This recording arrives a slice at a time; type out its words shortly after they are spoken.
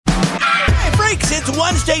guys. It's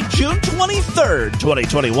Wednesday, June 23rd,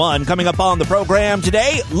 2021. Coming up on the program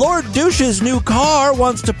today, Lord Douche's new car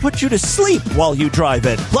wants to put you to sleep while you drive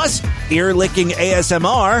it. Plus, ear-licking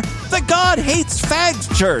ASMR, the God Hates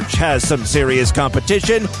Fags Church has some serious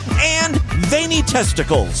competition, and veiny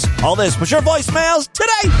testicles. All this plus your voicemails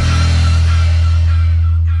today.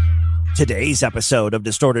 Today's episode of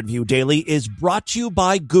Distorted View Daily is brought to you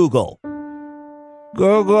by Google.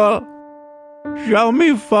 Google, show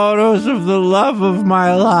me photos of the love of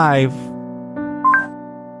my life.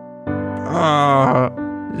 Oh,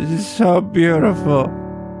 this is so beautiful.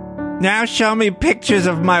 Now show me pictures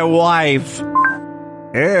of my wife.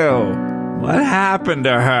 Ew, what happened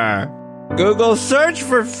to her? Google, search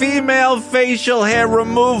for female facial hair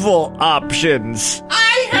removal options.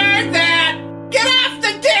 I heard that! Get off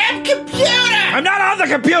the damn computer! I'm not on the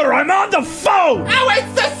computer, I'm on the phone! Oh,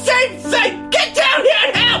 it's the same thing! Get down here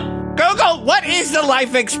and help! Google, what is the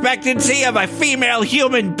life expectancy of a female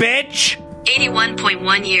human bitch?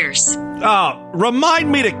 81.1 years. Oh, remind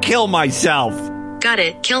me to kill myself. Got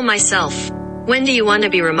it, kill myself. When do you want to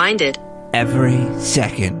be reminded? Every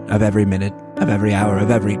second of every minute of every hour of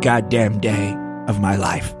every goddamn day of my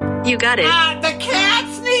life. You got it. The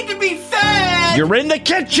cats need to be fed! You're in the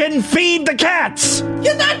kitchen, feed the cats!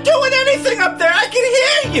 You're not doing anything up there, I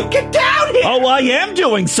can hear you! Get down here! Oh, I am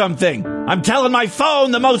doing something! I'm telling my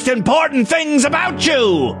phone the most important things about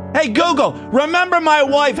you! Hey, Google, remember my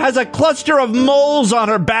wife has a cluster of moles on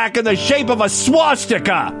her back in the shape of a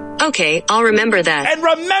swastika! Okay, I'll remember that. And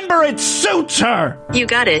remember it suits her! You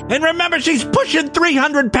got it. And remember she's pushing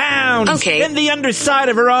 300 pounds! Okay. And the underside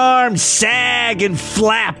of her arms sag and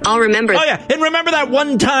flap. I'll remember. Oh, yeah, and remember that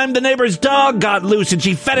one time the neighbor's dog got loose and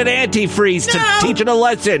she fed it antifreeze to teach it a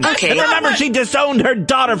lesson? Okay. And remember she disowned her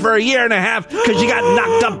daughter for a year and a half because she got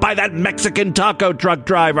knocked up by that Mexican taco truck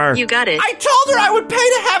driver? You got it. I told her I would pay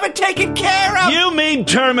to have it taken care of! You mean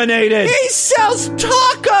terminated? He sells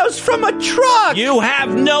tacos from a truck! You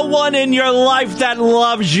have no one in your life that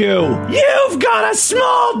loves you. You've got a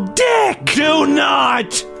small dick. Do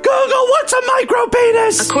not. Google, what's a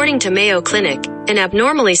micropenis? According to Mayo Clinic, an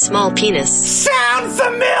abnormally small penis. Sound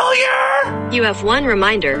familiar? You have one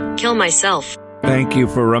reminder, kill myself. Thank you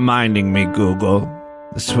for reminding me, Google.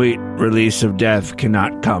 The sweet release of death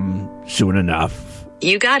cannot come soon enough.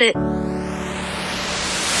 You got it.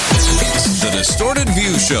 It's the Distorted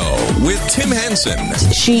View Show with Tim Henson.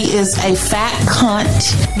 She is a fat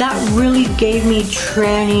cunt. That really gave me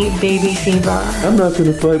tranny baby fever. I'm not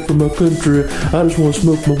gonna fight for my country. I just want to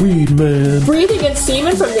smoke my weed, man. Breathing in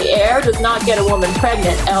semen from the air does not get a woman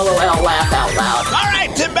pregnant. LOL, laugh out loud. All right,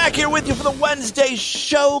 Tim back here with you for the Wednesday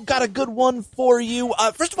show. Got a good one for you.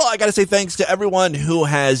 First of all, I got to say thanks to everyone who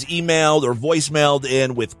has emailed or voicemailed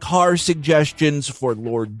in with car suggestions for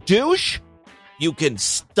Lord Douche. You can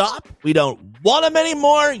stop. We don't want them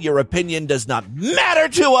anymore. Your opinion does not matter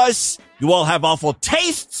to us. You all have awful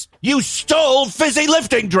tastes. You stole fizzy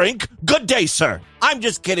lifting drink. Good day, sir. I'm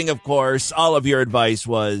just kidding, of course. All of your advice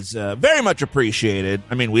was very much appreciated.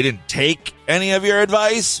 I mean, we didn't take any of your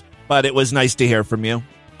advice, but it was nice to hear from you.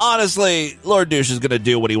 Honestly, Lord Douche is going to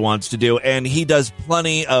do what he wants to do, and he does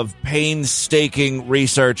plenty of painstaking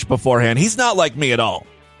research beforehand. He's not like me at all.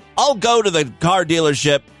 I'll go to the car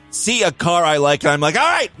dealership, see a car I like, and I'm like, all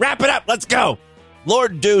right, wrap it up, let's go.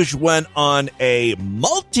 Lord Douche went on a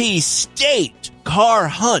multi-state car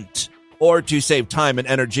hunt, or to save time and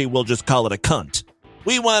energy, we'll just call it a cunt.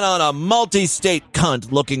 We went on a multi-state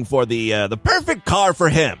cunt looking for the perfect car for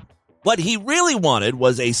him. What he really wanted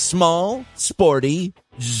was a small, sporty,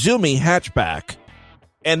 zoomy hatchback,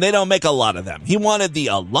 and they don't make a lot of them. He wanted the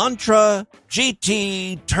Elantra,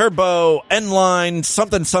 GT, Turbo, N-Line,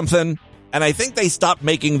 something, and I think they stopped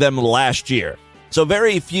making them last year. So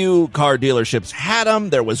very few car dealerships had them.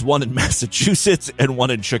 There was one in Massachusetts and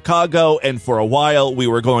one in Chicago, and for a while we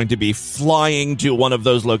were going to be flying to one of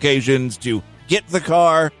those locations to get the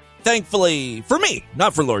car. Thankfully, for me,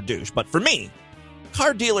 not for Lord Douche, but for me,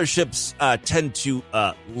 car dealerships tend to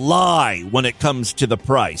lie when it comes to the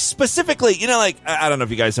price. Specifically, I don't know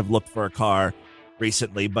if you guys have looked for a car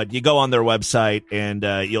recently, but you go on their website and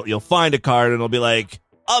you'll find a car and it'll be like,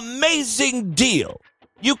 amazing deal.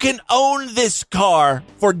 You can own this car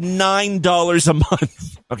for $9 a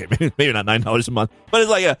month. Okay, maybe not $9 a month, but it's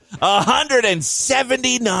like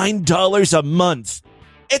 $179 a month.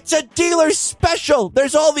 It's a dealer special.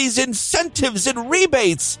 There's all these incentives and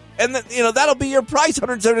rebates. And that'll be your price,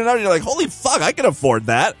 $179. You're like, holy fuck, I can afford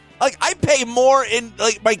that. Like, I pay more in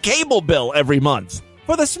my cable bill every month.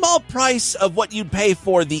 For the small price of what you'd pay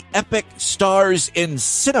for the Epic Stars in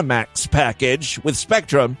Cinemax package with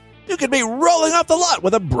Spectrum, you could be rolling off the lot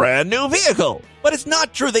with a brand new vehicle. But it's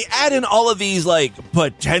not true. They add in all of these like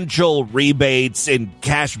potential rebates and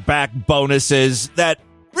cashback bonuses that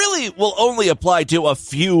really will only apply to a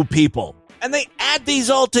few people. And they add these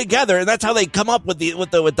all together, and that's how they come up with the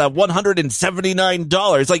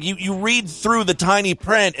 $179. Like you read through the tiny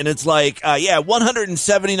print, and it's like,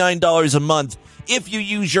 $179 a month if you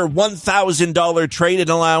use your $1,000 trade-in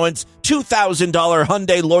allowance, $2,000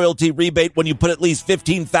 Hyundai loyalty rebate when you put at least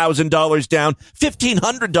 $15,000 down,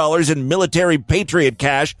 $1,500 in military Patriot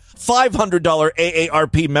cash, $500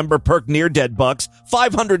 AARP member perk near dead bucks,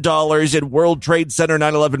 $500 in World Trade Center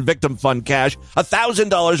 9/11 victim fund cash,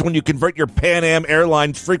 $1,000 when you convert your Pan Am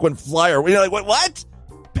Airlines frequent flyer. You're like, what?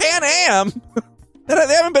 Pan Am? They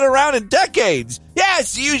haven't been around in decades.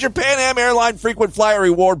 Yes, you use your Pan Am Airline frequent flyer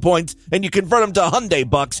reward points and you convert them to Hyundai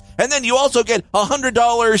bucks. And then you also get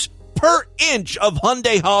 $100 per inch of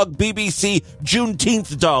Hyundai Hog BBC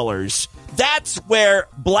Juneteenth dollars. That's where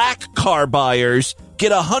black car buyers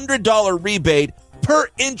get a $100 rebate per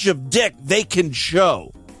inch of dick they can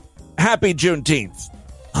show. Happy Juneteenth.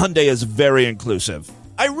 Hyundai is very inclusive.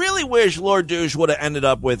 I really wish Lord Douche would have ended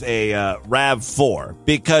up with a RAV4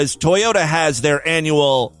 because Toyota has their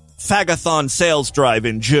annual Fagathon sales drive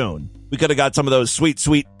in June. We could have got some of those sweet,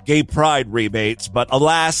 sweet gay pride rebates, but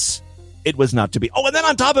alas, it was not to be. Oh, and then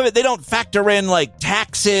on top of it, they don't factor in like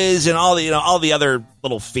taxes and all the other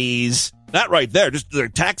little fees. That right there, just their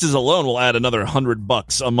taxes alone will add another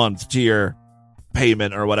 $100 a month to your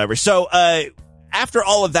payment or whatever. So after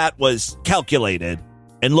all of that was calculated,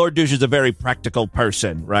 and Lord Douche is a very practical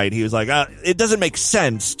person, right? He was like, it doesn't make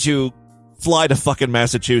sense to fly to fucking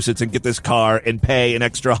Massachusetts and get this car and pay an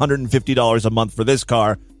extra $150 a month for this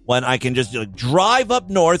car when I can just drive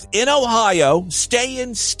up north in Ohio, stay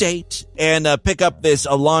in state, and pick up this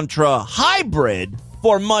Elantra hybrid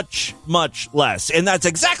for much, much less. And that's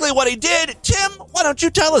exactly what he did. Tim, why don't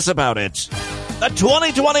you tell us about it? The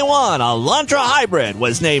 2021 Elantra Hybrid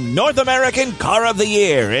was named North American Car of the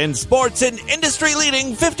Year and sports an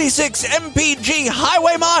industry-leading 56 mpg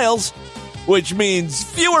highway miles, which means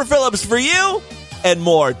fewer fill-ups for you and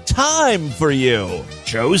more time for you.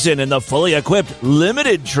 Chosen in the fully equipped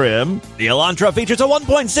limited trim, the Elantra features a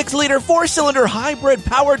 1.6-liter four-cylinder hybrid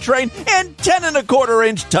powertrain and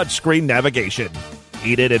 10.25-inch touchscreen navigation.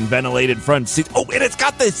 Heated and ventilated front seats. Oh, and it's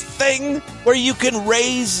got this thing where you can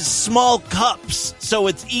raise small cups so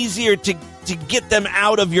it's easier to get them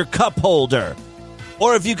out of your cup holder.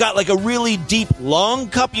 Or if you got like a really deep, long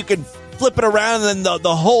cup, you can flip it around and then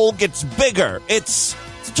the hole gets bigger. It's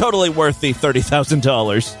totally worth the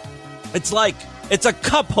 $30,000. It's a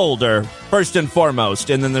cup holder, first and foremost,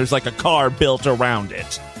 and then there's like a car built around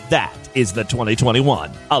it. That is the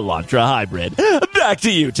 2021 Elantra Hybrid. Back to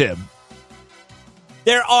you, Tim.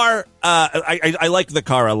 There are, I like the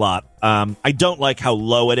car a lot. I don't like how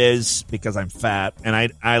low it is because I'm fat, and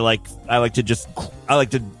I like to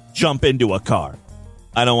jump into a car.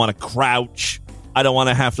 I don't want to crouch. I don't want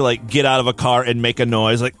to have to like get out of a car and make a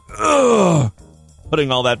noise like, ugh,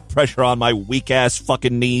 putting all that pressure on my weak ass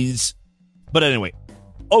fucking knees. But anyway,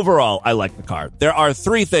 overall, I like the car. There are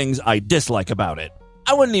 3 things I dislike about it.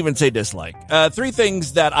 I wouldn't even say dislike. 3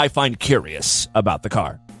 things that I find curious about the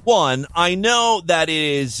car. 1, I know that it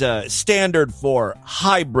is standard for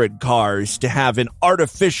hybrid cars to have an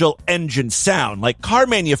artificial engine sound. Like car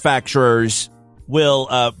manufacturers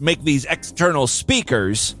will make these external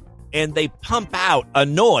speakers and they pump out a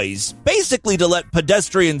noise basically to let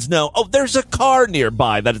pedestrians know, oh, there's a car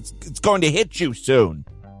nearby that it's going to hit you soon.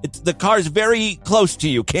 The car's very close to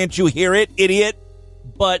you. Can't you hear it, idiot?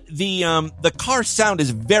 But the car sound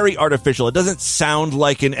is very artificial. It doesn't sound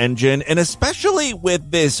like an engine. And especially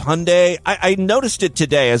with this Hyundai, I noticed it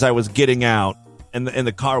today as I was getting out and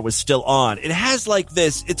the car was still on. It has like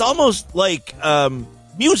this, it's almost like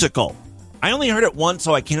musical. I only heard it once,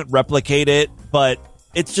 so I can't replicate it. But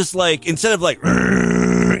it's just like, instead of like,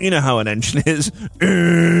 you know how an engine is.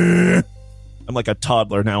 I'm like a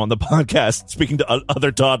toddler now on the podcast speaking to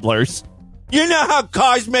other toddlers. You know how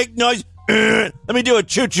cars make noise? Let me do a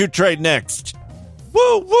choo-choo trade next.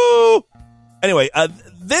 Woo, woo. Anyway,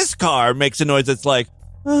 this car makes a noise that's like...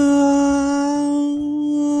 It's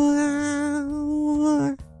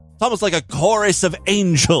almost like a chorus of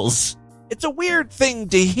angels. It's a weird thing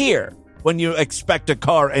to hear when you expect a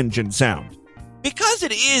car engine sound. Because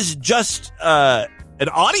it is just an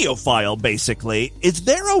audio file, basically, is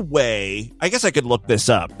there a way... I guess I could look this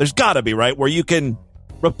up. There's gotta be, right? Where you can...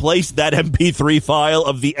 replace that MP3 file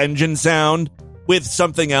of the engine sound with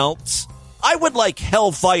something else. I would like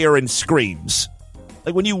hellfire and screams.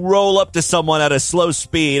 Like when you roll up to someone at a slow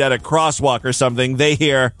speed at a crosswalk or something, they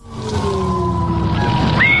hear...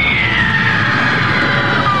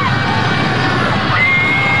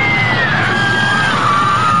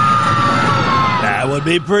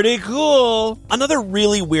 would be pretty cool. Another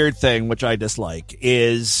really weird thing, which I dislike,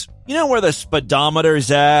 is, you know where the speedometer's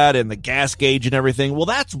at and the gas gauge and everything? Well,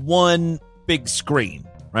 that's one big screen,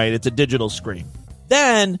 right? It's a digital screen.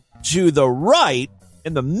 Then, to the right,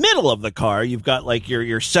 in the middle of the car, you've got like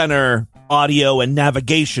your center audio and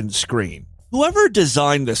navigation screen. Whoever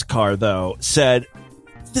designed this car, though, said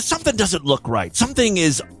something doesn't look right. Something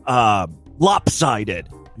is lopsided.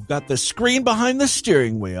 You've got the screen behind the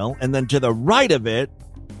steering wheel, and then to the right of it,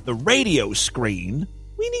 the radio screen.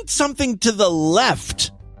 We need something to the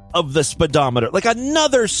left of the speedometer, like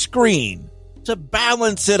another screen to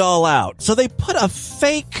balance it all out. So they put a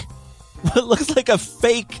fake, what looks like a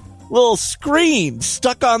fake little screen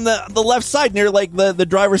stuck on the left side near like the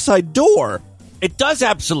driver's side door. It does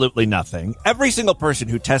absolutely nothing. Every single person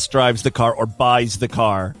who test drives the car or buys the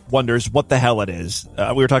car wonders what the hell it is.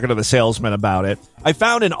 We were talking to the salesman about it. I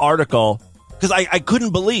found an article because I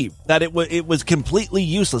couldn't believe that it was completely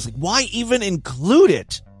useless. Like, why even include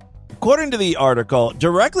it? According to the article,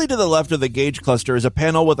 directly to the left of the gauge cluster is a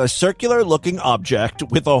panel with a circular-looking object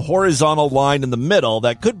with a horizontal line in the middle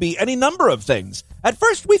that could be any number of things. At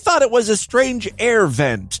first, we thought it was a strange air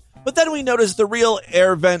vent, but then we noticed the real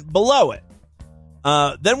air vent below it.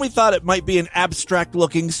 Then we thought it might be an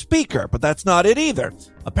abstract-looking speaker, but that's not it either.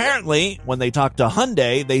 Apparently, when they talked to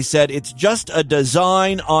Hyundai, they said it's just a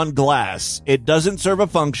design on glass. It doesn't serve a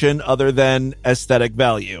function other than aesthetic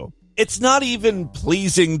value. It's not even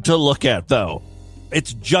pleasing to look at, though.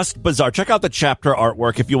 It's just bizarre. Check out the chapter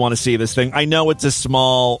artwork if you want to see this thing. I know it's a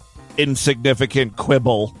small, insignificant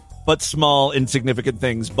quibble, but small, insignificant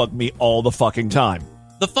things bug me all the fucking time.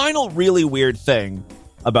 The final really weird thing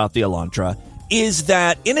about the Elantra is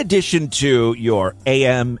that in addition to your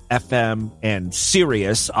AM, FM, and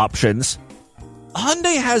Sirius options,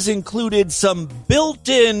 Hyundai has included some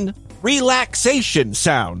built-in relaxation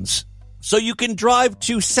sounds. So you can drive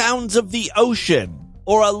to sounds of the ocean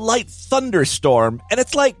or a light thunderstorm. And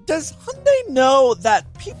it's like, does Hyundai know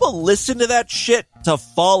that people listen to that shit to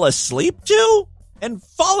fall asleep to? And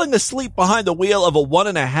falling asleep behind the wheel of a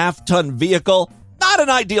 1.5-ton vehicle, not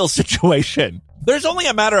an ideal situation. There's only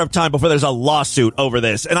a matter of time before there's a lawsuit over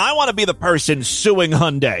this. And I want to be the person suing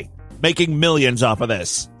Hyundai, making millions off of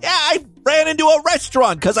this. Yeah, I ran into a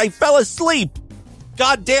restaurant because I fell asleep.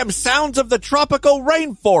 Goddamn sounds of the tropical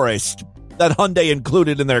rainforest that Hyundai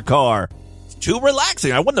included in their car. It's too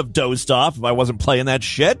relaxing. I wouldn't have dozed off if I wasn't playing that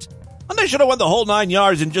shit. Hyundai should have went the whole 9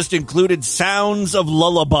 yards and just included sounds of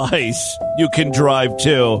lullabies you can drive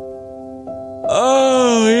to.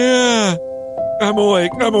 Oh, yeah. I'm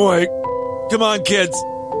awake. Come on, kids.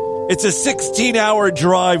 It's a 16-hour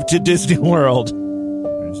drive to Disney World.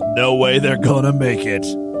 There's no way they're gonna make it.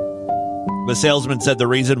 The salesman said the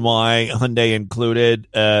reason why Hyundai included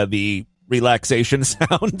the relaxation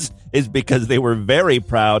sounds is because they were very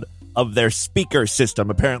proud of their speaker system.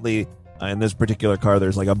 Apparently, in this particular car,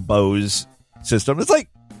 there's like a Bose system. It's like,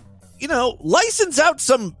 license out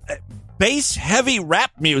some bass-heavy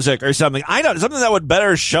rap music or something. I don't know, something that would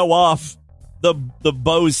better show off the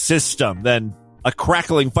Bose system than a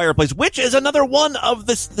crackling fireplace, which is another one of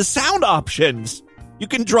the sound options. You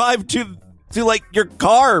can drive to like your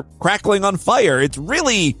car crackling on fire. It's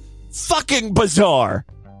really fucking bizarre.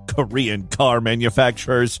 Korean car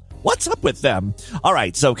manufacturers. What's up with them? All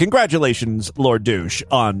right, so congratulations, Lord Douche,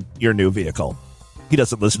 on your new vehicle. He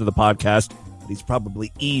doesn't listen to the podcast, but he's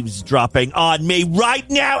probably eavesdropping on me right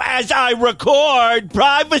now as I record.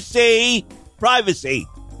 Privacy.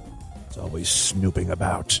 It's always snooping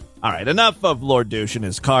about. All right, enough of Lord Douche and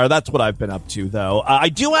his car. That's what I've been up to, though. I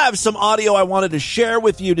do have some audio I wanted to share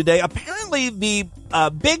with you today. Apparently, the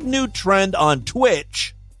big new trend on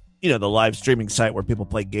Twitch, the live streaming site where people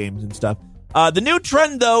play games and stuff. The new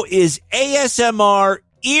trend, though, is ASMR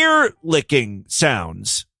ear-licking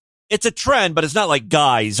sounds. It's a trend, but it's not like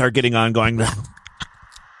guys are getting on going, yeah,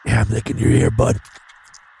 I'm licking your ear, bud.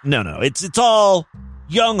 No. It's all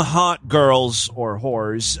young, hot girls or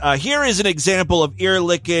whores. Here is an example of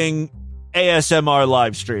ear-licking ASMR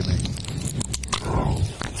live streaming.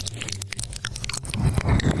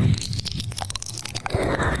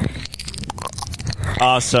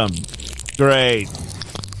 Awesome. Great.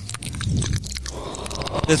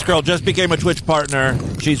 This girl just became a Twitch partner.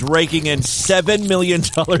 She's raking in $7 million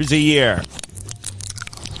a year.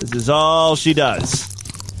 This is all she does.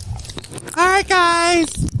 All right, guys.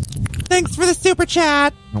 Thanks for the super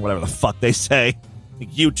chat. Or whatever the fuck they say. I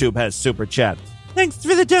think YouTube has super chat. Thanks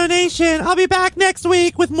for the donation. I'll be back next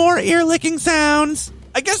week with more ear-licking sounds.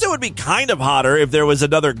 I guess it would be kind of hotter if there was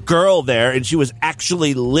another girl there and she was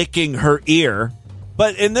actually licking her ear.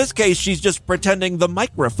 But in this case, she's just pretending the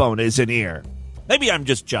microphone is an ear. Maybe I'm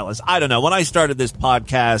just jealous. I don't know. When I started this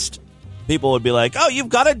podcast, people would be like, oh, you've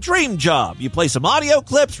got a dream job. You play some audio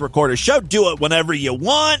clips, record a show, do it whenever you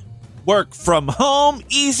want, work from home,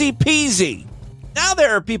 easy peasy. Now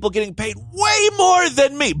there are people getting paid way more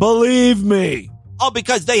than me. Believe me. All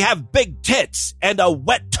because they have big tits and a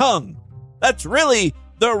wet tongue. That's really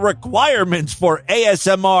the requirements for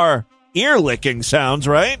ASMR ear licking sounds,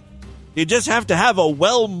 right? You just have to have a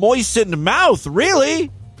well-moistened mouth,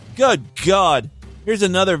 really? Good God. Here's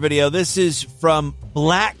another video. This is from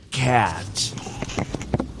Black Cat.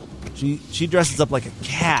 She dresses up like a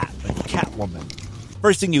cat, like a cat woman.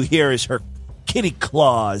 First thing you hear is her kitty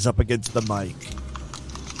claws up against the mic.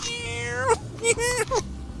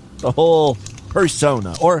 The whole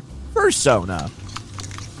persona, or fursona.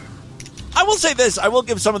 I will say this. I will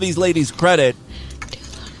give some of these ladies credit.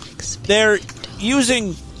 They're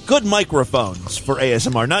using good microphones for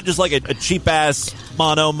ASMR, not just like a cheap-ass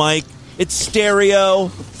mono mic. It's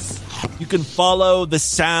stereo. You can follow the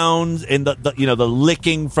sounds and the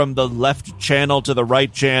licking from the left channel to the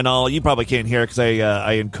right channel. You probably can't hear it because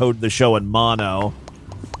I encode the show in mono.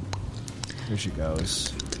 Here she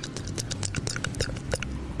goes.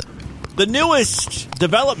 The newest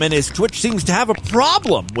development is Twitch seems to have a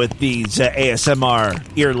problem with these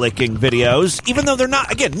ASMR ear-licking videos, even though they're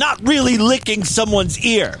not really licking someone's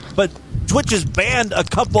ear. But Twitch has banned a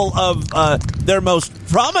couple of their most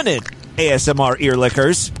prominent ASMR ear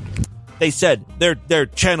lickers. They said their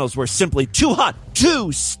channels were simply too hot,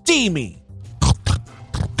 too steamy.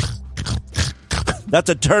 That's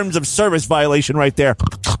a terms of service violation right there.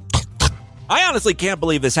 I honestly can't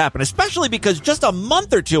believe this happened, especially because just a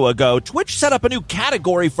month or two ago, Twitch set up a new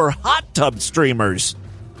category for hot tub streamers.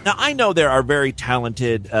 Now, I know there are very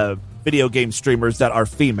talented video game streamers that are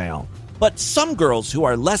female, but some girls who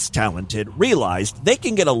are less talented realized they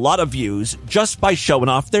can get a lot of views just by showing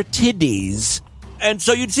off their titties. And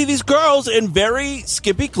so you'd see these girls in very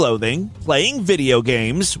skimpy clothing playing video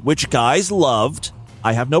games, which guys loved.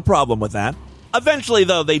 I have no problem with that. Eventually,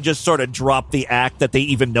 though, they just sort of drop the act that they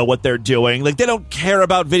even know what they're doing. Like, they don't care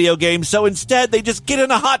about video games, so instead they just get in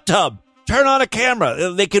a hot tub, turn on a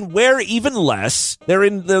camera. They can wear even less. They're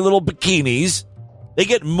in their little bikinis. They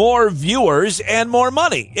get more viewers and more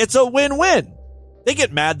money. It's a win-win. They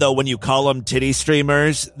get mad, though, when you call them titty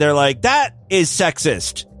streamers. They're like, that is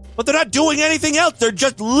sexist. But they're not doing anything else. They're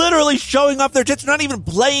just literally showing off their tits. They're not even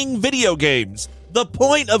playing video games. The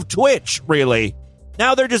point of Twitch, really.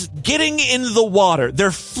 Now they're just getting in the water.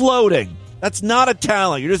 They're floating. That's not a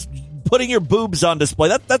talent. You're just putting your boobs on display.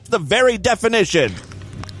 That's the very definition.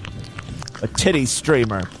 A titty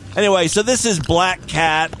streamer. Anyway, so this is Black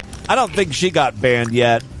Cat. I don't think she got banned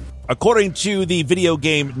yet. According to the video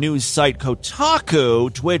game news site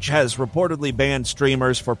Kotaku, Twitch has reportedly banned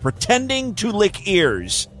streamers for pretending to lick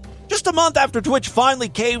ears. Just a month after Twitch finally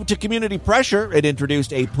caved to community pressure, it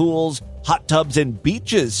introduced a pools, hot tubs, and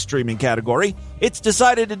beaches streaming category. It's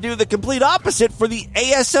decided to do the complete opposite for the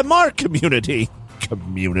ASMR community.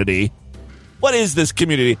 Community? What is this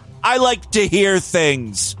community? I like to hear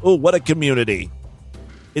things. Oh, what a community.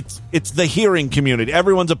 It's the hearing community.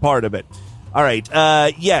 Everyone's a part of it. All right.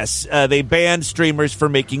 Yes, they banned streamers for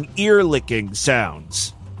making ear-licking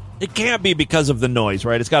sounds. It can't be because of the noise,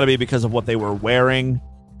 right? It's got to be because of what they were wearing.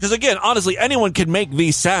 Because, again, honestly, anyone can make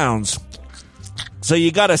these sounds. So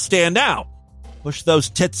you got to stand out. Push those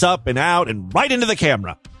tits up and out and right into the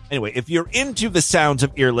camera. Anyway, if you're into the sounds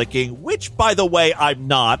of ear licking, which, by the way, I'm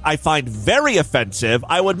not, I find very offensive,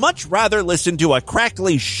 I would much rather listen to a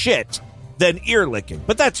crackly shit than ear licking.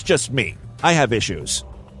 But that's just me. I have issues.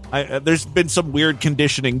 There's been some weird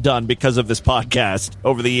conditioning done because of this podcast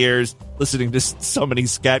over the years, listening to so many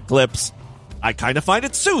scat clips. I kind of find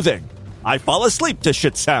it soothing. I fall asleep to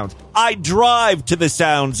shit sounds. I drive to the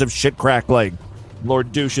sounds of shit crackling.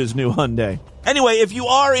 Lord Douche's new Hyundai. Anyway, if you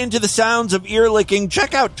are into the sounds of ear licking,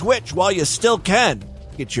 check out Twitch while you still can.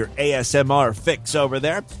 Get your ASMR fix over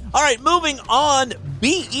there. All right, moving on.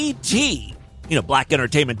 BET, Black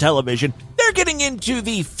Entertainment Television, they're getting into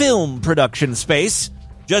the film production space.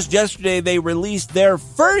 Just yesterday, they released their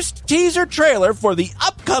first teaser trailer for the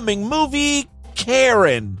upcoming movie,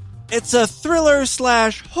 Karen. It's a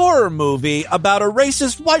thriller/horror movie about a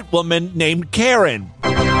racist white woman named Karen.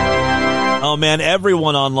 Oh man,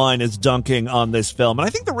 everyone online is dunking on this film. And I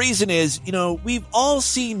think the reason is, we've all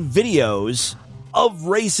seen videos of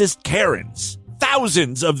racist Karens.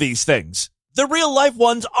 Thousands of these things. The real life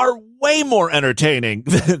ones are way more entertaining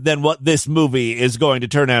than what this movie is going to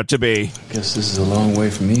turn out to be. Guess this is a long way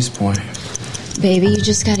from East Point. Baby, you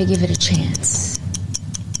just gotta give it a chance.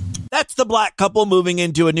 That's the black couple moving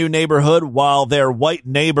into a new neighborhood while their white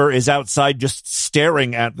neighbor is outside just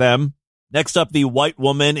staring at them. Next up, the white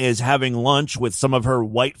woman is having lunch with some of her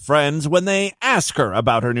white friends when they ask her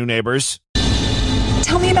about her new neighbors.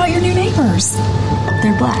 Tell me about your new neighbors.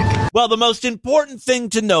 They're black. Well, the most important thing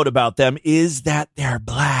to note about them is that they're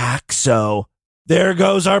black, so there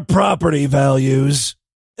goes our property values.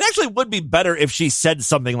 It actually would be better if she said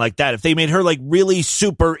something like that, if they made her, like, really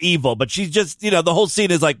super evil, but she's just, the whole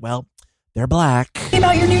scene is like, well, they're black. Tell me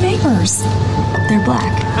about your new neighbors. They're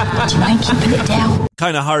black. Do you mind keeping it down?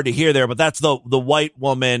 Kind of hard to hear there, but that's the white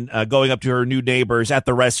woman going up to her new neighbors at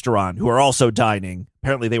the restaurant who are also dining.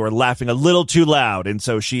 Apparently they were laughing a little too loud, and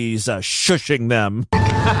so she's shushing them. Do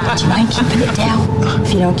you mind keeping it down?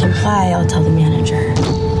 If you don't comply, I'll tell the manager.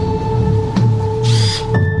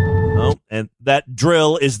 Oh, and that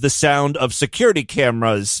drill is the sound of security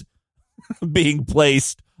cameras being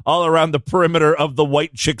placed all around the perimeter of the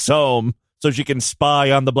white chick's home so she can spy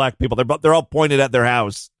on the black people. They're all pointed at their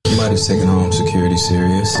house. Somebody's taking home security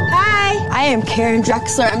serious. Hi, I am Karen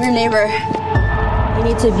Drexler. I'm your neighbor. You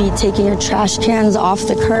need to be taking your trash cans off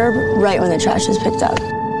the curb right when the trash is picked up.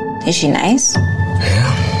 Is she nice?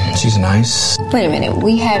 Yeah, she's nice. Wait a minute.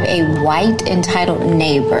 We have a white entitled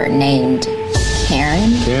neighbor named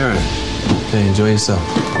Karen. Karen, okay, enjoy yourself.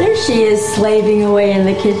 There she is, slaving away in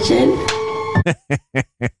the kitchen.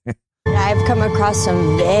 I've come across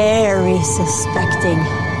some very suspecting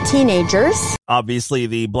teenagers. Obviously,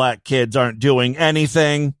 the black kids aren't doing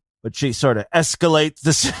anything, but she sort of escalates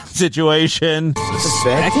the situation.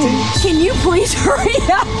 Suspecting? Can you please hurry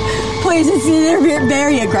up? Please, they're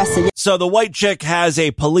very aggressive. So the white chick has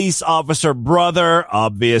a police officer brother,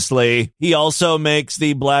 obviously. He also makes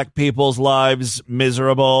the black people's lives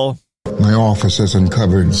miserable. My office has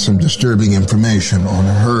uncovered some disturbing information on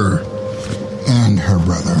her and her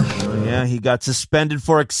brother. Oh, yeah, he got suspended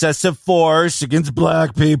for excessive force against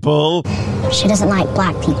black people. She doesn't like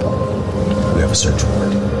black people. We have a search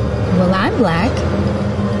warrant. Well, I'm black.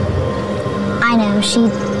 I know, she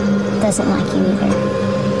doesn't like you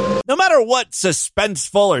either. No matter what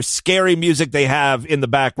suspenseful or scary music they have in the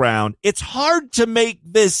background, it's hard to make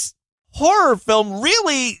this horror film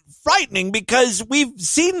really frightening because we've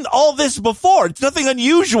seen all this before. It's nothing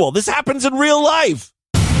unusual. This happens in real life.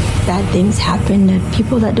 Bad things happen to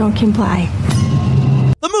people that don't comply.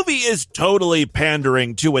 The movie is totally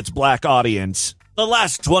pandering to its black audience. The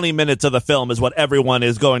last 20 minutes of the film is what everyone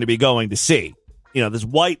is going to be going to see. This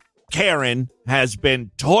white Karen has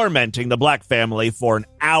been tormenting the black family for an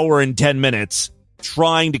hour and 10 minutes,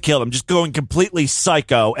 trying to kill them, just going completely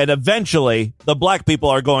psycho. And eventually, the black people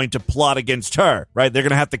are going to plot against her, right? They're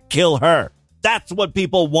going to have to kill her. That's what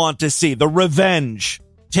people want to see, the revenge.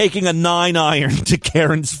 Taking a 9-iron to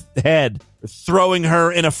Karen's head, throwing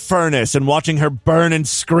her in a furnace and watching her burn and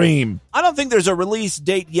scream. I don't think there's a release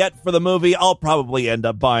date yet for the movie. I'll probably end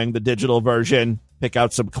up buying the digital version, pick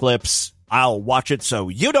out some clips. I'll watch it so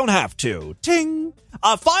you don't have to. Ting!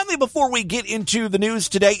 Finally, before we get into the news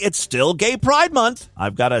today, it's still Gay Pride Month.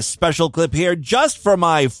 I've got a special clip here just for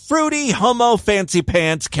my fruity homo fancy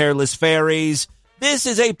pants careless fairies. This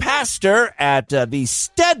is a pastor at the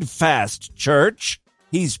Steadfast Church.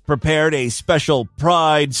 He's prepared a special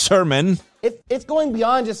Pride sermon. It's going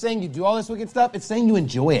beyond just saying you do all this wicked stuff. It's saying you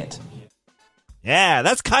enjoy it. Yeah,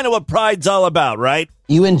 that's kind of what Pride's all about, right?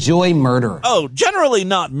 You enjoy murder. Oh, generally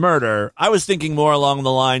not murder. I was thinking more along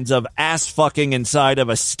the lines of ass fucking inside of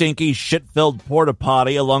a stinky shit-filled porta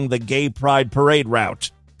potty along the Gay Pride parade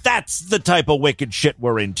route. That's the type of wicked shit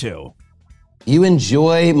we're into. You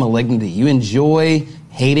enjoy malignity. You enjoy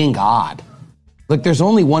hating God. Look, there's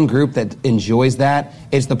only one group that enjoys that.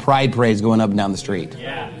 It's the pride parades going up and down the street.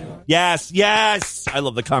 Yeah. Yes. I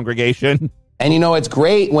love the congregation. And it's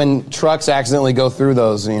great when trucks accidentally go through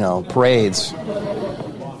those, parades.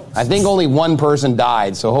 I think only one person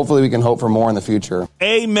died, so hopefully we can hope for more in the future.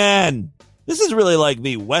 Amen. This is really like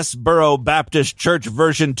the Westboro Baptist Church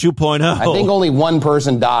version 2.0. I think only one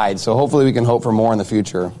person died, so hopefully we can hope for more in the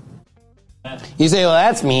future. You say, well,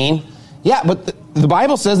 that's mean. Yeah, but the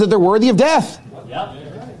Bible says that they're worthy of death.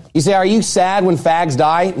 You say, are you sad when fags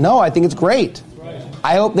die? No, I think it's great.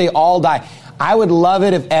 I hope they all die. I would love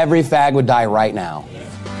it if every fag would die right now.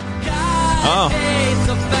 Oh.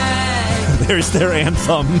 There's their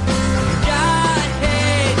anthem.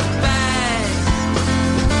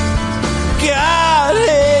 God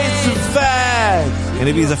hates a fag. And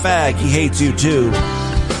if he's a fag, he hates you too.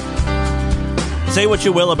 Say what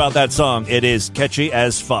you will about that song. It is catchy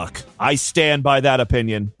as fuck. I stand by that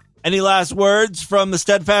opinion. Any last words from the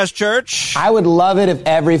Steadfast Church? I would love it if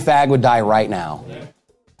every fag would die right now.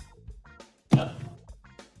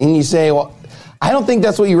 And you say, well, I don't think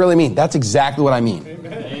that's what you really mean. That's exactly what I mean.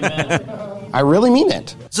 Amen. I really mean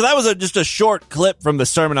it. So that was just a short clip from the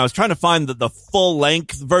sermon. I was trying to find the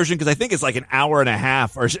full-length version because I think it's like an hour and a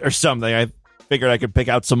half or something. I figured I could pick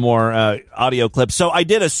out some more audio clips. So I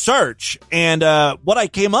did a search, and what I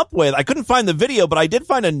came up with, I couldn't find the video, but I did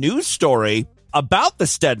find a news story about the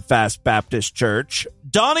Steadfast Baptist Church.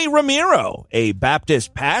 Donnie Ramiro, a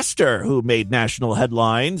Baptist pastor who made national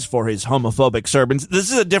headlines for his homophobic sermons.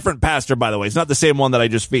 This is a different pastor, by the way. It's not the same one that I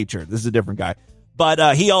just featured. This is a different guy.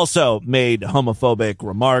 But he also made homophobic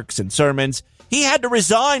remarks and sermons. He had to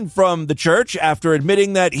resign from the church after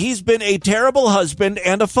admitting that he's been a terrible husband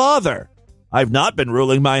and a father. I've not been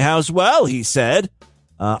ruling my house well, he said.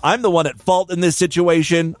 I'm the one at fault in this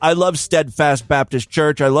situation. I love Steadfast Baptist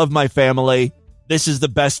Church. I love my family. This is the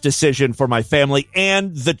best decision for my family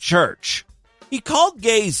and the church. He called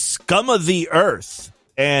gays scum of the earth,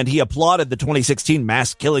 and he applauded the 2016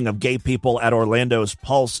 mass killing of gay people at Orlando's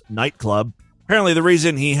Pulse nightclub. Apparently, the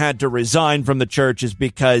reason he had to resign from the church is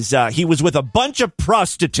because he was with a bunch of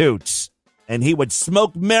prostitutes, and he would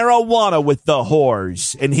smoke marijuana with the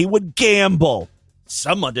whores, and he would gamble.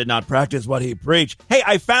 Someone did not practice what he preached. Hey,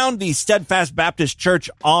 I found the Steadfast Baptist Church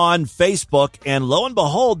on Facebook, and lo and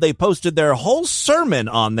behold, they posted their whole sermon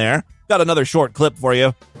on there. Got another short clip for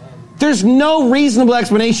you. There's no reasonable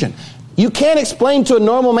explanation. You can't explain to a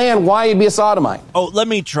normal man why he'd be a sodomite. Oh, let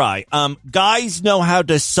me try. Guys know how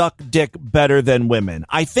to suck dick better than women.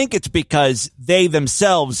 I think it's because they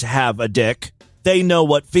themselves have a dick. They know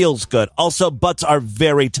what feels good. Also, butts are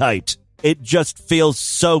very tight. It just feels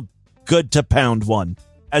so good to pound one.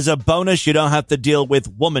 As a bonus, you don't have to deal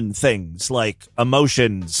with woman things like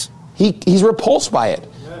emotions. He's repulsed by it.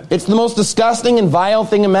 It's the most disgusting and vile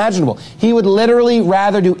thing imaginable. He would literally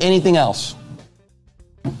rather do anything else.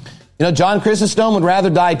 You know, John Chrysostom would rather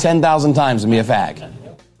die 10,000 times than be a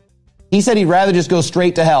fag. He said he'd rather just go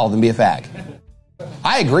straight to hell than be a fag.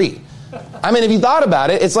 I agree. I mean, if you thought about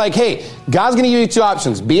it, it's like, hey, God's going to give you two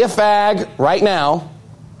options. Be a fag right now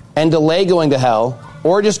and delay going to hell,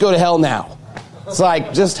 or just go to hell now. It's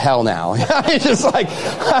like, just hell now. It's just like,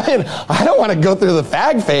 I don't want to go through the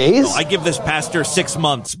fag phase. No, I give this pastor 6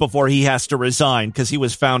 months before he has to resign because he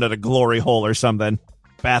was found at a glory hole or something.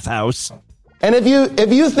 Bathhouse. And if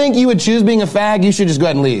you think you would choose being a fag, you should just go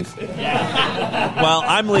ahead and leave. Well,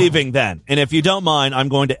 I'm leaving then. And if you don't mind, I'm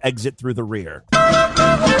going to exit through the rear.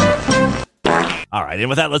 All right, and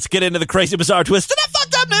with that, let's get into the crazy, bizarre twist of that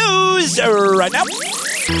fucked up news right now.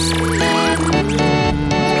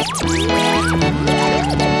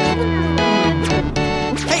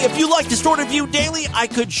 Hey, if you like Distorted View Daily, I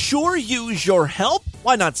could sure use your help.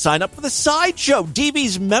 Why not sign up for the Sideshow,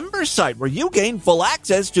 DV's member site, where you gain full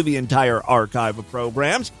access to the entire archive of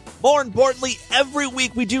programs. More importantly, every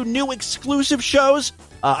week we do new exclusive shows.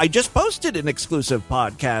 I just posted an exclusive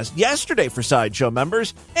podcast yesterday for Sideshow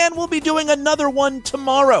members, and we'll be doing another one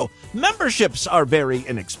tomorrow. Memberships are very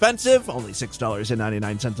inexpensive, only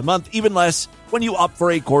 $6.99 a month, even less when you opt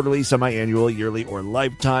for a quarterly, semi-annual, yearly, or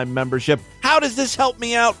lifetime membership. How does this help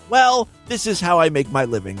me out? Well, this is how I make my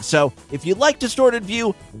living. So if you like Distorted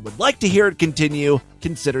View and would like to hear it continue,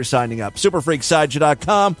 consider signing up.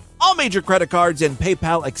 Superfreaksideshow.com, all major credit cards and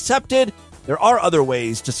PayPal accepted. There are other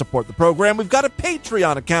ways to support the program. We've got a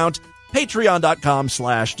Patreon account,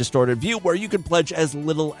 patreon.com/distortedview, where you can pledge as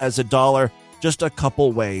little as $1. Just a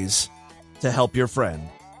couple ways to help your friend,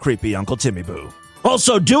 creepy Uncle Timmy Boo.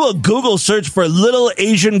 Also, do a Google search for little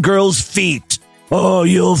Asian girls' feet. Oh,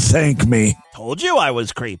 you'll thank me. Told you I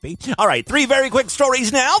was creepy. All right, 3 very quick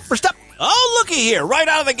stories now. First up, oh, looky here, right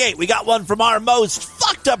out of the gate, we got one from our most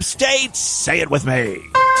fucked up state. Say it with me.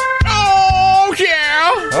 Oh,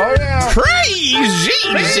 yeah. Oh, yeah. Praise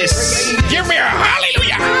Jesus. Give me a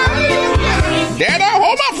hallelujah. Down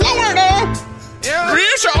home of Florida. Yeah.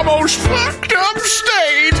 This almost fucked up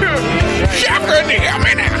state. Shocking to hear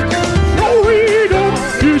me now. Florida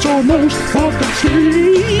is almost fucked up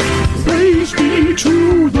state. Praise be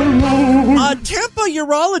to the Lord. A Tampa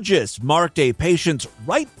urologist marked a patient's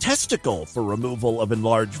right testicle for removal of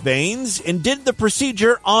enlarged veins and did the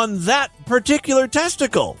procedure on that particular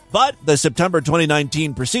testicle. But the September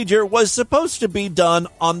 2019 procedure was supposed to be done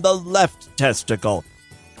on the left testicle.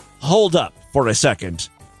 Hold up for a second.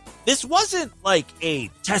 This wasn't like a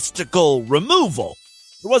testicle removal.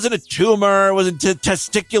 It wasn't a tumor, it wasn't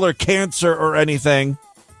testicular cancer or anything.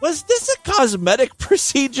 Was this a cosmetic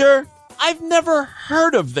procedure? I've never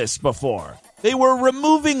heard of this before. They were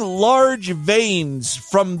removing large veins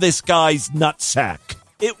from this guy's nutsack.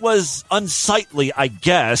 It was unsightly, I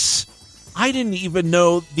guess. I didn't even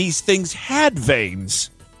know these things had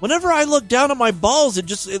veins. Whenever I look down at my balls,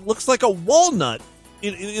 it looks like a walnut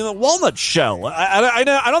in a walnut shell. I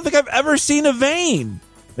don't think I've ever seen a vein.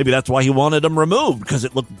 Maybe that's why he wanted them removed, because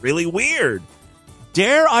it looked really weird.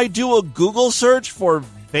 Dare I do a Google search for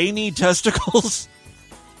veiny testicles?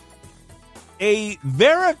 A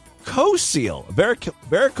varicocele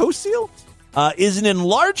is an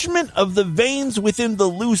enlargement of the veins within the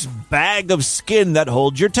loose bag of skin that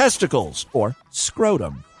holds your testicles, or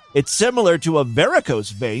scrotum. It's similar to a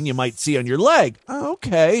varicose vein you might see on your leg. Oh,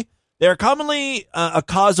 okay. They're commonly a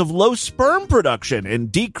cause of low sperm production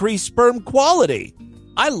and decreased sperm quality.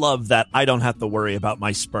 I love that I don't have to worry about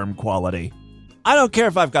my sperm quality. I don't care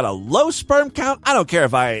if I've got a low sperm count. I don't care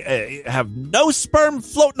if I have no sperm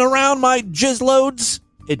floating around my jizz loads.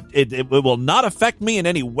 It will not affect me in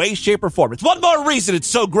any way, shape, or form. It's one more reason it's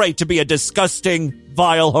so great to be a disgusting,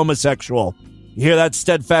 vile homosexual. You hear that,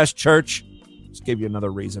 Steadfast Church? Just gave you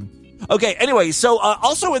another reason. Okay, anyway, so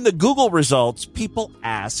also in the Google results, people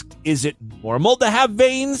asked, is it normal to have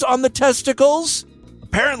veins on the testicles?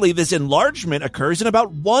 Apparently, this enlargement occurs in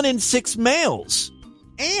about 1 in 6 males.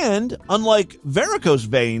 And unlike varicose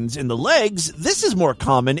veins in the legs, this is more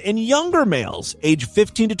common in younger males, age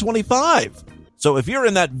 15 to 25. So if you're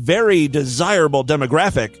in that very desirable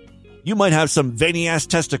demographic, you might have some veiny-ass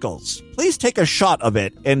testicles. Please take a shot of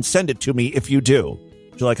it and send it to me if you do.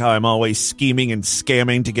 Do you like how I'm always scheming and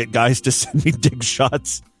scamming to get guys to send me dig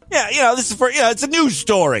shots? Yeah, this is it's a news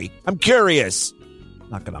story. I'm curious. I'm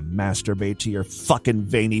not gonna masturbate to your fucking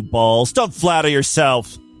veiny balls. Don't flatter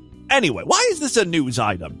yourself. Anyway, why is this a news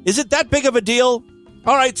item? Is it that big of a deal?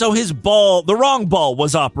 All right, so the wrong ball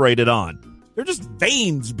was operated on. They're just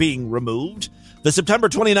veins being removed. The September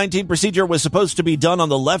 2019 procedure was supposed to be done on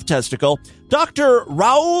the left testicle. Dr.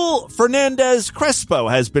 Raul Fernandez Crespo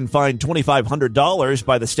has been fined $2,500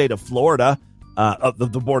 by the state of Florida,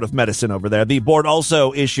 the Board of Medicine over there. The board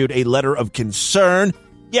also issued a letter of concern.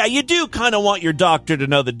 Yeah, you do kind of want your doctor to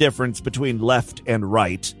know the difference between left and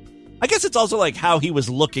right. I guess it's also like how he was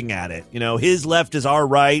looking at it. His left is our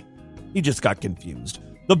right. He just got confused.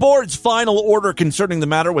 The board's final order concerning the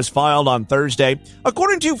matter was filed on Thursday.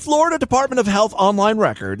 According to Florida Department of Health online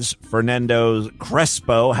records, Fernando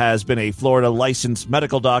Crespo has been a Florida licensed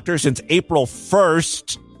medical doctor since April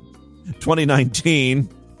 1st, 2019.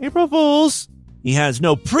 April Fools. He has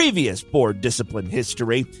no previous board discipline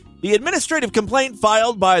history. The administrative complaint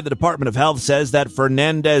filed by the Department of Health says that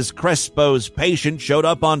Fernandez Crespo's patient showed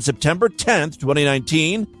up on September 10th,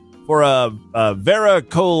 2019 for a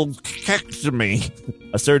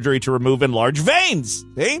varicocelectomy, a surgery to remove enlarged veins.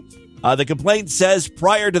 See? The complaint says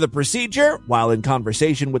prior to the procedure, while in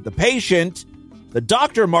conversation with the patient, the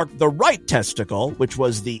doctor marked the right testicle, which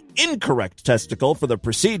was the incorrect testicle for the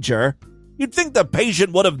procedure. You'd think the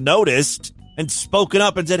patient would have noticed and spoken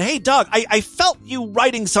up and said, hey, doc, I felt you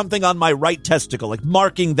writing something on my right testicle, like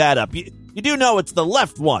marking that up. You do know it's the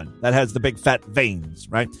left one that has the big fat veins,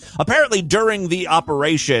 right? Apparently, during the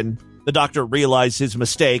operation, the doctor realized his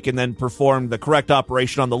mistake and then performed the correct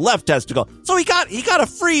operation on the left testicle. So he got a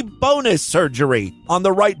free bonus surgery on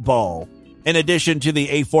the right ball. In addition to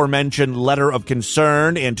the aforementioned letter of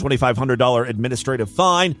concern and $2,500 administrative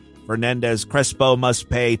fine, Fernandez Crespo must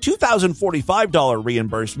pay $2,045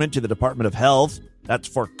 reimbursement to the Department of Health. That's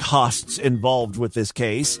for costs involved with this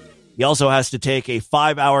case. He also has to take a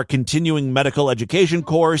 5-hour continuing medical education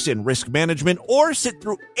course in risk management or sit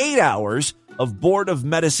through 8 hours of Board of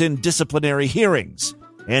Medicine disciplinary hearings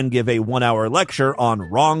and give a 1-hour lecture on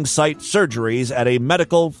wrong site surgeries at a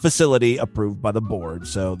medical facility approved by the board.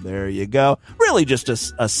 So there you go. Really just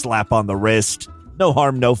a slap on the wrist. No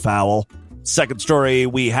harm, no foul. Second story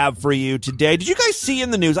we have for you today. Did you guys see in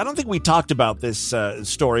the news? I don't think we talked about this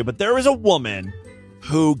story, but there was a woman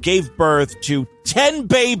who gave birth to 10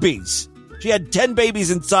 babies. She had 10 babies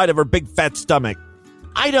inside of her big fat stomach.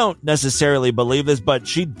 I don't necessarily believe this, but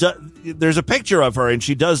there's a picture of her, and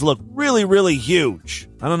she does look really, really huge.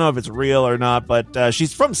 I don't know if it's real or not, but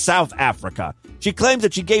she's from South Africa. She claims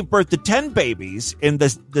that she gave birth to 10 babies in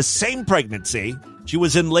the same pregnancy. She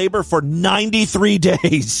was in labor for 93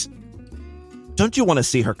 days. Don't you want to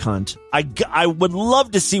see her cunt? I would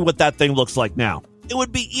love to see what that thing looks like now. It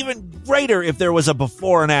would be even greater if there was a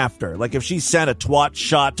before and after. Like if she sent a twat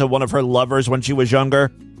shot to one of her lovers when she was younger.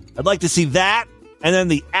 I'd like to see that. And then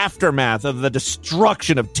the aftermath of the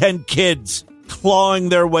destruction of 10 kids clawing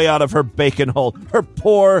their way out of her bacon hole. Her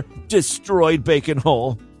poor, destroyed bacon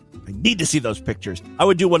hole. I need to see those pictures. I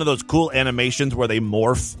would do one of those cool animations where they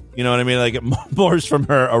morph. You know what I mean? Like it morphs from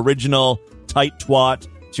her original tight twat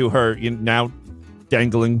to her now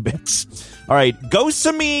dangling bits. All right.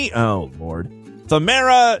 Gosami. Oh, Lord.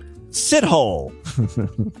 Thamara Sithole.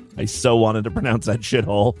 I so wanted to pronounce that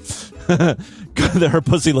shithole. Her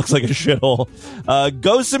pussy looks like a shithole.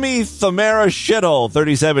 Gosami Thamara Shithole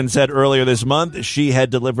 37 said earlier this month she had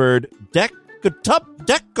delivered decuplets.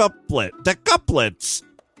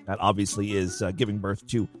 That obviously is giving birth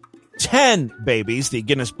to 10 babies. The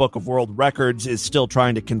Guinness Book of World Records is still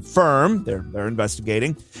trying to confirm. They're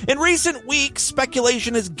investigating. In recent weeks,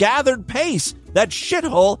 speculation has gathered pace that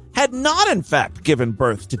Shithole had not, in fact, given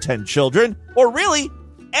birth to 10 children, or really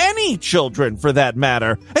any children for that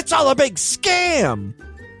matter. It's all a big scam.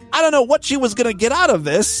 I don't know what she was going to get out of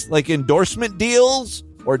this, like endorsement deals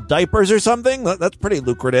or diapers or something. That's pretty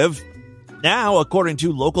lucrative. Now, according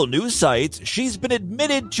to local news sites, she's been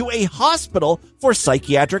admitted to a hospital for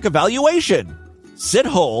psychiatric evaluation.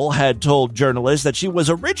 Shithole had told journalists that she was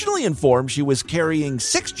originally informed she was carrying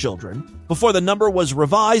 6 children before the number was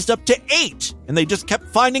revised up to 8, and they just kept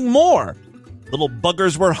finding more. Little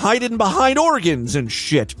buggers were hiding behind organs and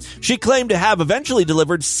shit. She claimed to have eventually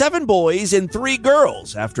delivered 7 boys and 3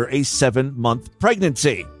 girls after a 7-month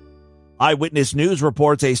pregnancy. Eyewitness News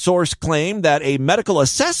reports a source claimed that a medical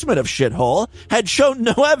assessment of Shithole had shown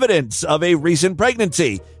no evidence of a recent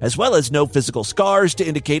pregnancy, as well as no physical scars to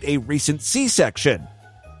indicate a recent C-section.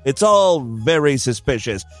 It's all very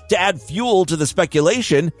suspicious. To add fuel to the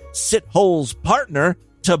speculation, Shithole's partner,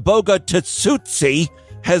 Taboga Tatsutsi,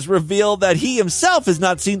 has revealed that he himself has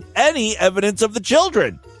not seen any evidence of the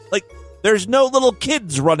children. Like, there's no little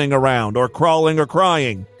kids running around or crawling or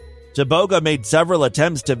crying. Taboga made several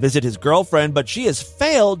attempts to visit his girlfriend, but she has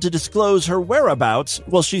failed to disclose her whereabouts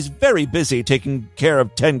while she's very busy taking care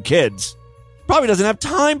of 10 kids. Probably doesn't have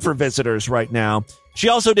time for visitors right now. She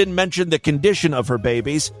also didn't mention the condition of her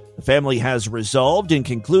babies. The family has resolved and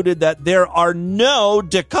concluded that there are no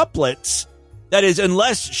decuplets. That is,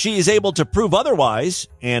 unless she is able to prove otherwise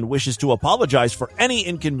and wishes to apologize for any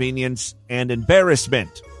inconvenience and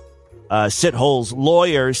embarrassment. Shithole's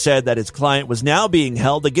lawyer said that his client was now being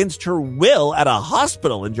held against her will at a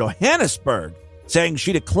hospital in Johannesburg, saying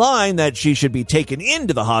she declined that she should be taken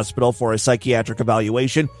into the hospital for a psychiatric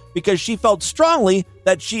evaluation because she felt strongly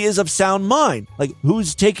that she is of sound mind. Like,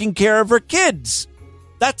 who's taking care of her kids?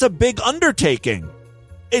 That's a big undertaking.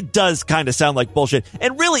 It does kind of sound like bullshit.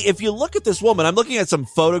 And really, if you look at this woman, I'm looking at some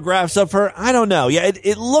photographs of her. I don't know. Yeah,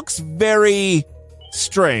 it looks very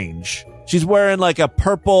strange. She's wearing like a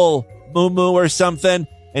purple muumuu or something,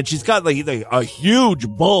 and she's got like a huge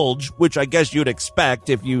bulge, which I guess you'd expect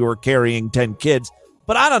if you were carrying 10 kids.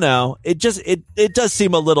 But I don't know. It does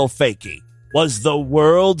seem a little fakey. Was the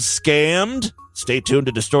world scammed? Stay tuned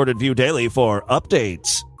to Distorted View Daily for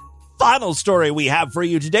updates. Final story we have for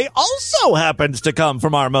you today also happens to come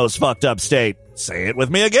from our most fucked up state. Say it with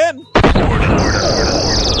me again.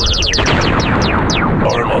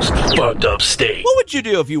 Our most fucked up state. What would you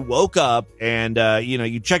do if you woke up and,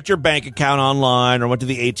 you checked your bank account online or went to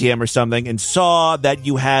the ATM or something and saw that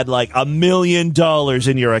you had like $1 million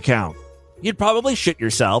in your account? You'd probably shit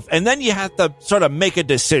yourself, and then you have to sort of make a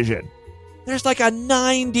decision. There's like a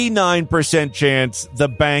 99% chance the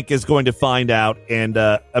bank is going to find out and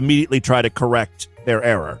immediately try to correct their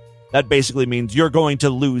error. That basically means you're going to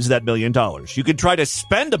lose that $1 million. You can try to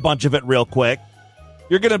spend a bunch of it real quick.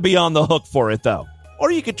 You're going to be on the hook for it, though. Or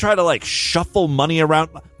you could try to, like, shuffle money around.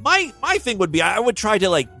 My thing would be I would try to,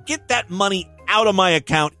 like, get that money out of my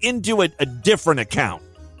account into a different account.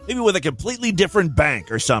 Maybe with a completely different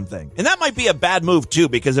bank or something. And that might be a bad move, too,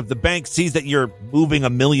 because if the bank sees that you're moving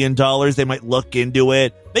 $1 million, they might look into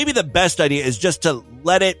it. Maybe the best idea is just to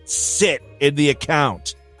let it sit in the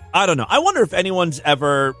account. I don't know. I wonder if anyone's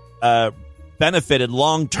ever benefited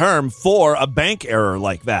long-term for a bank error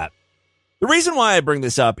like that. The reason why I bring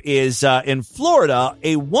this up is in Florida,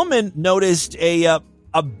 a woman noticed a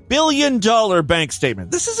 $1 billion bank statement.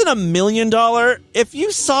 This isn't $1 million. If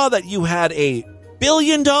you saw that you had $1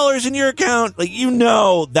 billion in your account, like,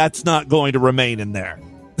 that's not going to remain in there.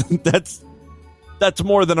 That's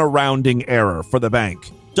more than a rounding error for the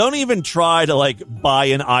bank. Don't even try to, like, buy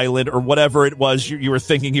an island or whatever it was you were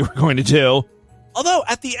thinking you were going to do. Although,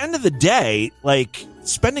 at the end of the day, like,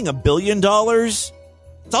 spending $1 billion,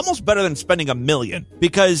 it's almost better than spending $1 million,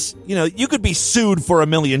 because, you could be sued for $1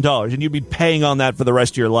 million and you'd be paying on that for the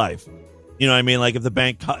rest of your life. You know what I mean? Like, if the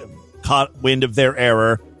bank caught wind of their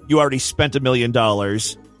error, you already spent $1 million,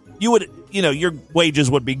 you would, your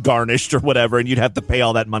wages would be garnished or whatever, and you'd have to pay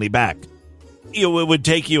all that money back. It would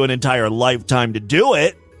take you an entire lifetime to do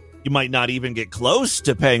it. You might not even get close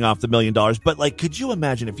to paying off the $1 million, but, like, could you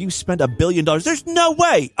imagine if you spent $1 billion? There's no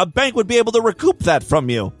way a bank would be able to recoup that from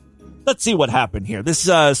you. Let's see what happened here. This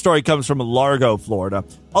story comes from Largo, Florida.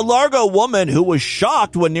 A Largo woman who was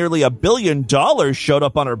shocked when nearly $1 billion showed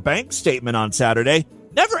up on her bank statement on Saturday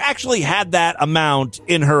never actually had that amount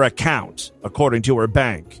in her account, according to her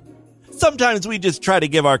bank. Sometimes we just try to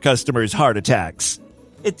give our customers heart attacks.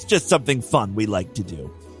 It's just something fun we like to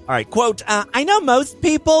do. All right, quote, I know most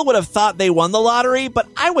people would have thought they won the lottery, but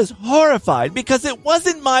I was horrified because it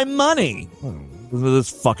wasn't my money. This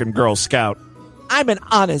fucking Girl Scout. I'm an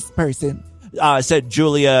honest person, said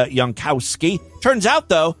Julia Yankowski. Turns out,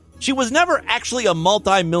 though, she was never actually a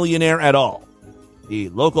multimillionaire at all. The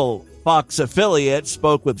local Fox affiliate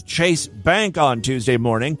spoke with Chase Bank on Tuesday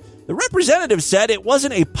morning. The representative said it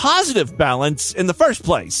wasn't a positive balance in the first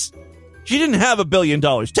place. She didn't have $1 billion.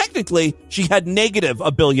 Technically, she had negative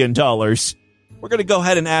 $1 billion. We're going to go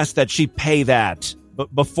ahead and ask that she pay that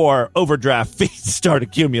before overdraft fees start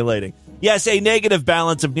accumulating. Yes, a negative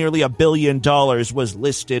balance of nearly $1 billion was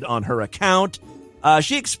listed on her account.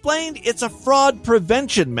 She explained it's a fraud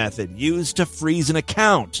prevention method used to freeze an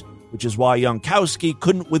account, which is why Yankowski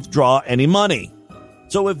couldn't withdraw any money.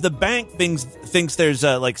 So if the bank thinks there's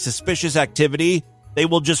like suspicious activity, they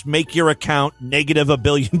will just make your account negative $1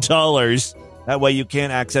 billion. That way you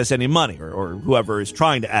can't access any money, or whoever is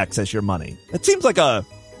trying to access your money. It seems like a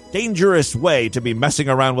dangerous way to be messing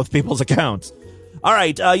around with people's accounts. All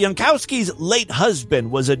right, Yankowski's late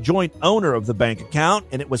husband was a joint owner of the bank account,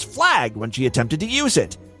 and it was flagged when she attempted to use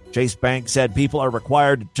it. Chase Bank said people are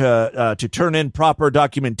required to turn in proper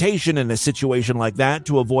documentation in a situation like that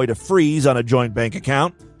to avoid a freeze on a joint bank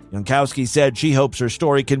account. Yankowski said she hopes her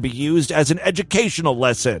story can be used as an educational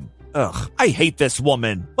lesson. Ugh, I hate this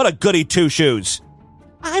woman. What a goody two-shoes.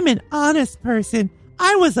 I'm an honest person.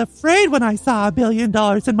 I was afraid when I saw $1 billion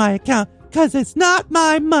in my account because it's not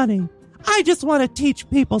my money. I just want to teach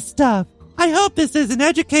people stuff. I hope this is an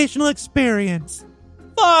educational experience.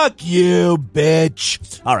 Fuck you,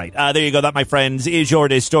 bitch. All right, there you go. That, my friends, is your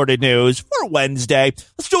Distorted News for Wednesday.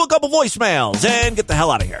 Let's do a couple voicemails and get the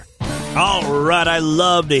hell out of here. All right, I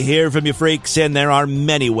love to hear from you freaks, and there are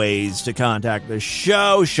many ways to contact the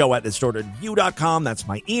show. show@distortedview.com. That's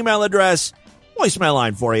my email address. Voicemail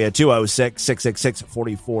line for you,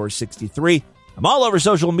 206-666-4463. I'm all over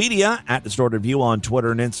social media at Distorted View on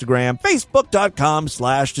Twitter and Instagram,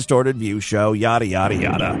 Facebook.com/Distorted View Show, yada, yada,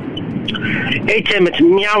 yada. Hey, Tim, it's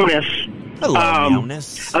Meowness. Hello,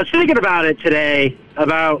 Meowness. I was thinking about it today,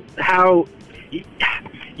 about how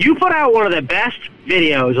you put out one of the best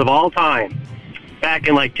videos of all time back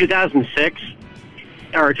in like 2006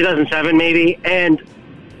 or 2007 maybe, and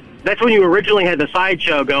that's when you originally had the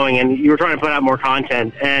sideshow going and you were trying to put out more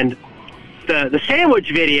content. And the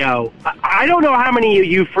sandwich video, I don't know how many of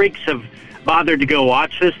you freaks have bothered to go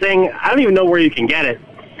watch this thing. I don't even know where you can get it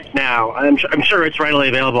now. I'm sure it's readily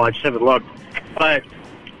available. I just haven't looked. But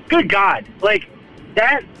good God, like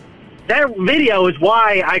that video is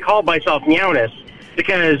why I called myself Meowness,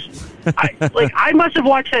 because I must have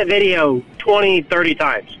watched that video 20, 30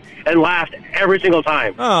 times and laughed every single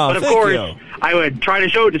time. Oh, but of course, I would try to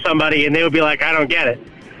show it to somebody and they would be like, I don't get it.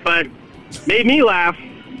 But made me laugh.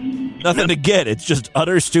 Nothing to get. It's just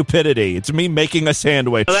utter stupidity. It's me making a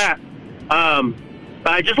sandwich. But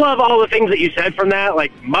I just love all the things that you said from that,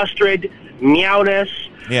 like mustard, Meowness,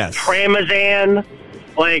 yes, Tramazan.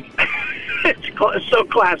 Like, it's so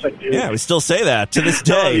classic, dude. Yeah, we still say that to this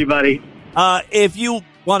day. I love you, buddy. If you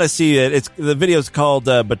want to see it, the video's called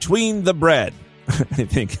Between the Bread. I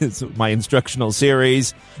think it's my instructional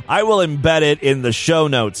series. I will embed it in the show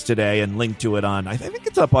notes today and link to it on, I think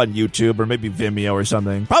it's up on YouTube or maybe Vimeo or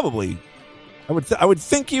something. Probably. I would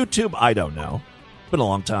think YouTube. I don't know. It's been a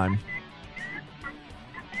long time.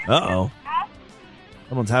 Uh-oh.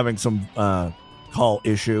 Someone's having some call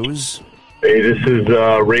issues. Hey, this is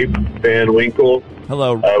Rape Van Winkle.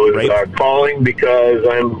 Hello, I was Rape. Calling because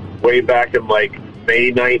I'm way back in like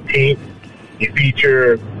May 19th. You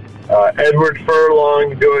feature Edward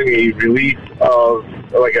Furlong doing a release of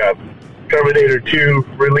like a Terminator 2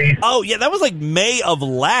 release. Oh, yeah, that was like May of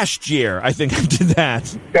last year. I think I did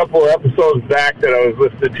that. A couple of episodes back that I was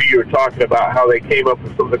listening to, you were talking about how they came up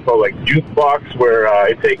with something called like Jukebox, where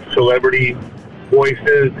it takes celebrity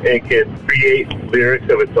voices and can create lyrics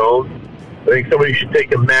of its own. I think somebody should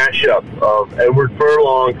take a mashup of Edward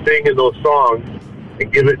Furlong singing those songs and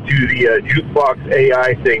give it to the Jukebox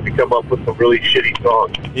AI thing to come up with some really shitty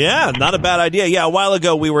songs. Yeah, not a bad idea. Yeah, a while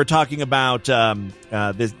ago we were talking about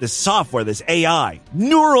this software, this AI.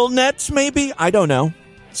 Neural nets, maybe? I don't know.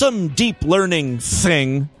 Some deep learning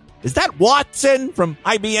thing. Is that Watson from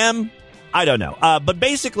IBM? I don't know. But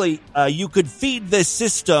basically, you could feed this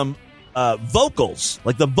system vocals,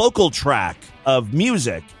 like the vocal track of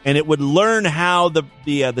music, and it would learn how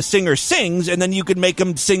the singer sings, and then you could make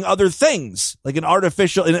them sing other things, like an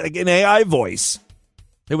artificial, an AI voice.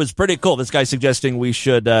 It was pretty cool. This guy suggesting we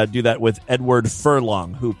should do that with Edward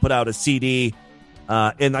Furlong, who put out a CD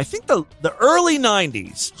in, I think, the early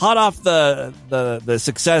 90s, hot off the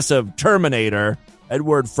success of Terminator.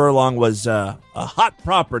 Edward Furlong was a hot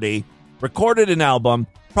property, recorded an album.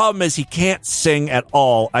 Problem is he can't sing at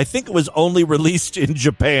all. I think it was only released in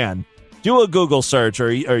Japan. Do a Google search or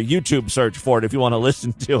YouTube search for it if you want to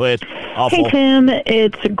listen to it. Awful. Hey, Tim,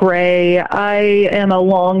 it's Gray. I am a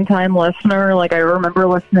long-time listener. Like, I remember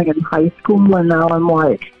listening in high school, and now I'm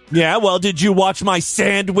like... Yeah, well, did you watch my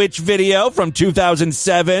sandwich video from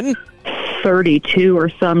 2007? 32 or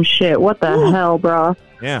some shit. What the hell, bro?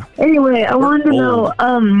 Yeah. Anyway, I wanted to know...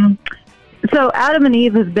 So Adam and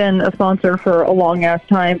Eve has been a sponsor for a long-ass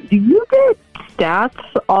time. Do you get stats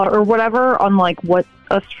or whatever on, like, what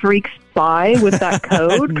us freaks buy with that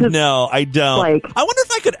code? No, I don't. Like, I wonder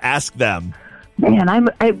if I could ask them. Man,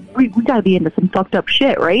 we gotta be into some fucked up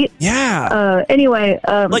shit, right? Yeah. Anyway,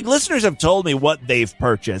 like, listeners have told me what they've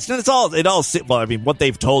purchased, and well, I mean, what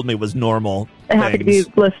they've told me was normal. Happy to be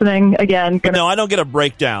listening again. No, I don't get a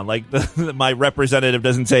breakdown. Like, my representative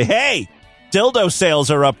doesn't say, "Hey, dildo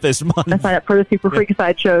sales are up this month. I sign up for the Super Freak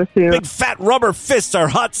Side show soon. Big fat rubber fists are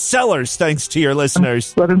hot sellers, thanks to your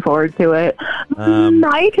listeners. Looking forward to it.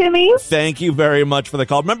 Night, Timmy. Thank you very much for the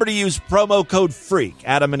call. Remember to use promo code FREAK.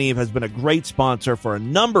 Adam and Eve has been a great sponsor for a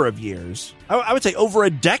number of years. I would say over a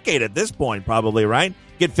decade at this point, probably, right?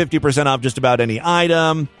 Get 50% off just about any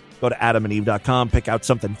item. Go to adamandeve.com, pick out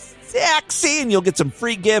something sexy, and you'll get some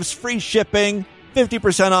free gifts, free shipping,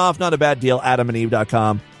 50% off. Not a bad deal.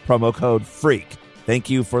 adamandeve.com. Promo code FREAK. Thank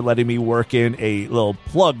you for letting me work in a little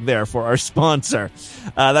plug there for our sponsor.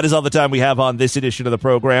 That is all the time we have on this edition of the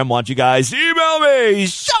program. Want you guys to email me,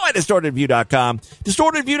 show@distortedview.com.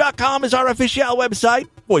 Distortedview.com is our official website.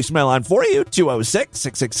 Voicemail on for you,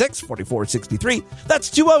 206-666-4463. That's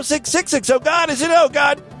 206-666. Oh, God, is it? Oh,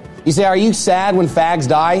 God. You say, are you sad when fags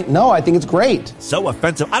die? No, I think it's great. So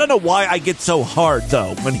offensive. I don't know why I get so hard,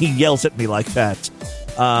 though, when he yells at me like that.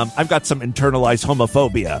 I've got some internalized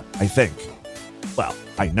homophobia, I think. Well,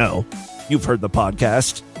 I know. You've heard the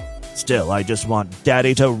podcast. Still, I just want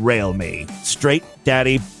Daddy to rail me. Straight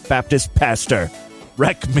Daddy Baptist pastor.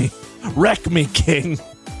 Wreck me, King.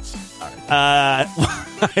 I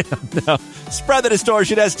don't know. Spread the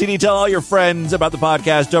distortion, STD. Tell all your friends about the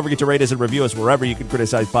podcast. Don't forget to rate us and review us wherever you can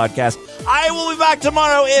criticize podcasts. I will be back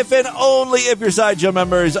tomorrow if and only if you're Sideshow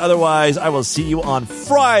members. Otherwise, I will see you on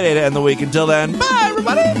Friday to end the week. Until then, bye,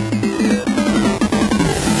 everybody.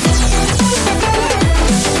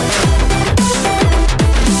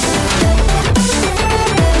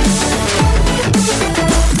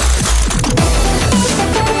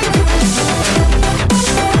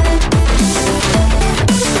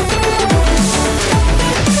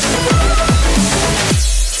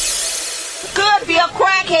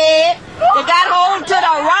 They got hold to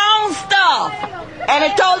the wrong stuff, and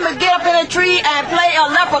it told me to get up in a tree and play a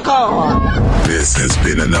leprechaun. This has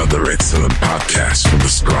been another excellent podcast from the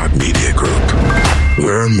Scribe Media Group.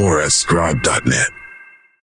 Learn more at scribe.net.